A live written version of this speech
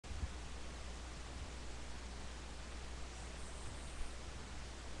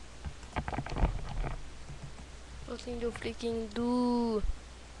nothing to freaking do.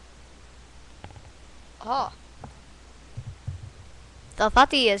 Oh, the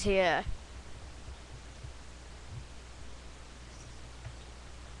fatty is here.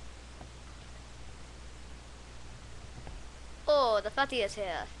 Oh, the fatty is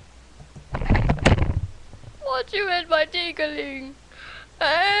here. What you had my tickling?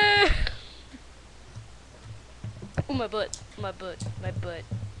 Oh, my butt, my butt, my butt.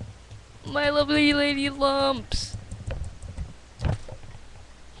 My lovely lady lumps.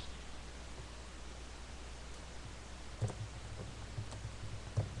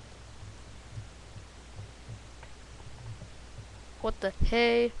 What the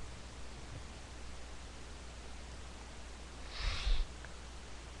hey?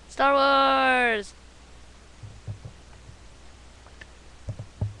 Star Wars!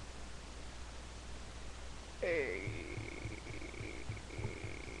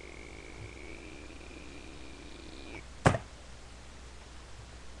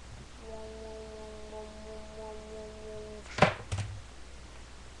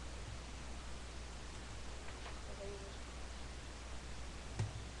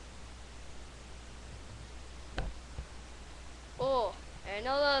 Oh, I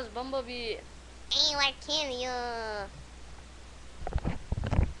know that was Bumblebee. Hey, where can you?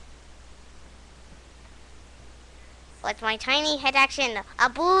 What's my tiny head action? A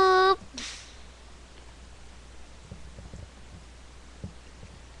boop!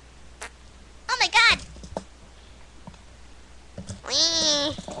 Oh my god!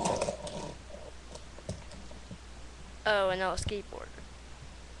 Whee! Oh, and now a skateboard.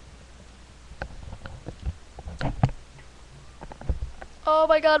 Oh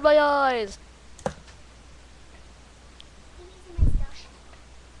my god, my eyes!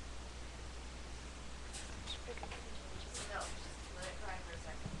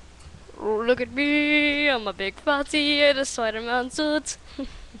 Oh, look at me! I'm a big fatty in a Spider-Man suit.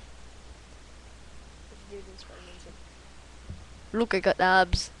 Look, I got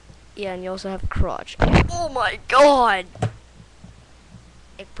abs. Yeah, and you also have a crotch. Oh my god!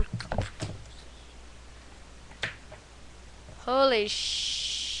 Holy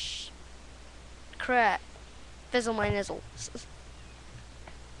crap. Fizzle my nizzle.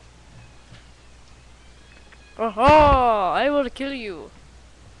 Aha! I will kill you.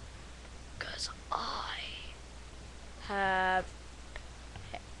 Cause I have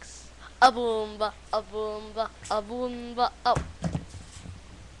hex. A boomba, a boomba, a boomba, oh.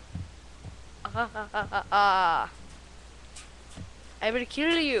 Ah. I will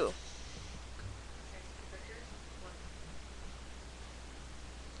kill you.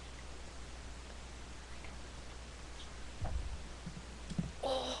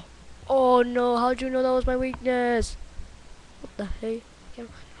 Oh, oh no, how'd you know that was my weakness? What the hey?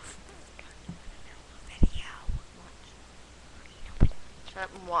 Shut up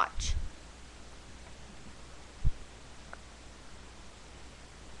and watch.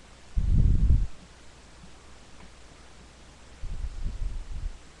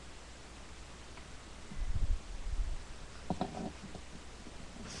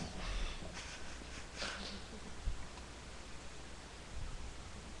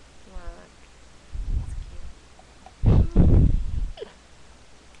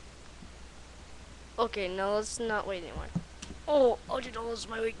 Okay, no, let's not wait anymore. Oh, how'd you know that was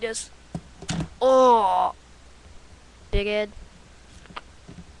my weakness? Oh, big head.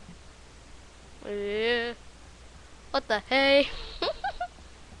 Yeah. What the hey?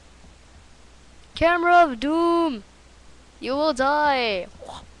 Camera of doom! You will die!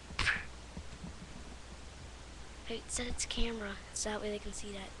 Wait, set it to camera, so that way they can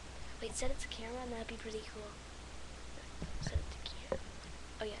see that. Wait, set it to camera and that'd be pretty cool. Set it to camera.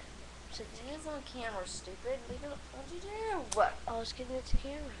 Oh yeah. It is on camera, stupid. Leave it. What'd you do? What? I was getting it to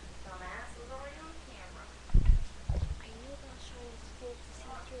camera. Dumbass, it was already on camera. I knew that I was trying to get to see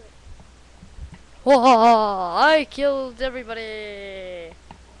through it. Whoa! I killed everybody!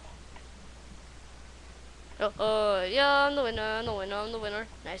 Oh, yeah, I'm the winner, I'm the winner, I'm the winner.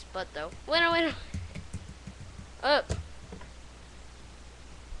 Nice butt though. Winner, winner! Up!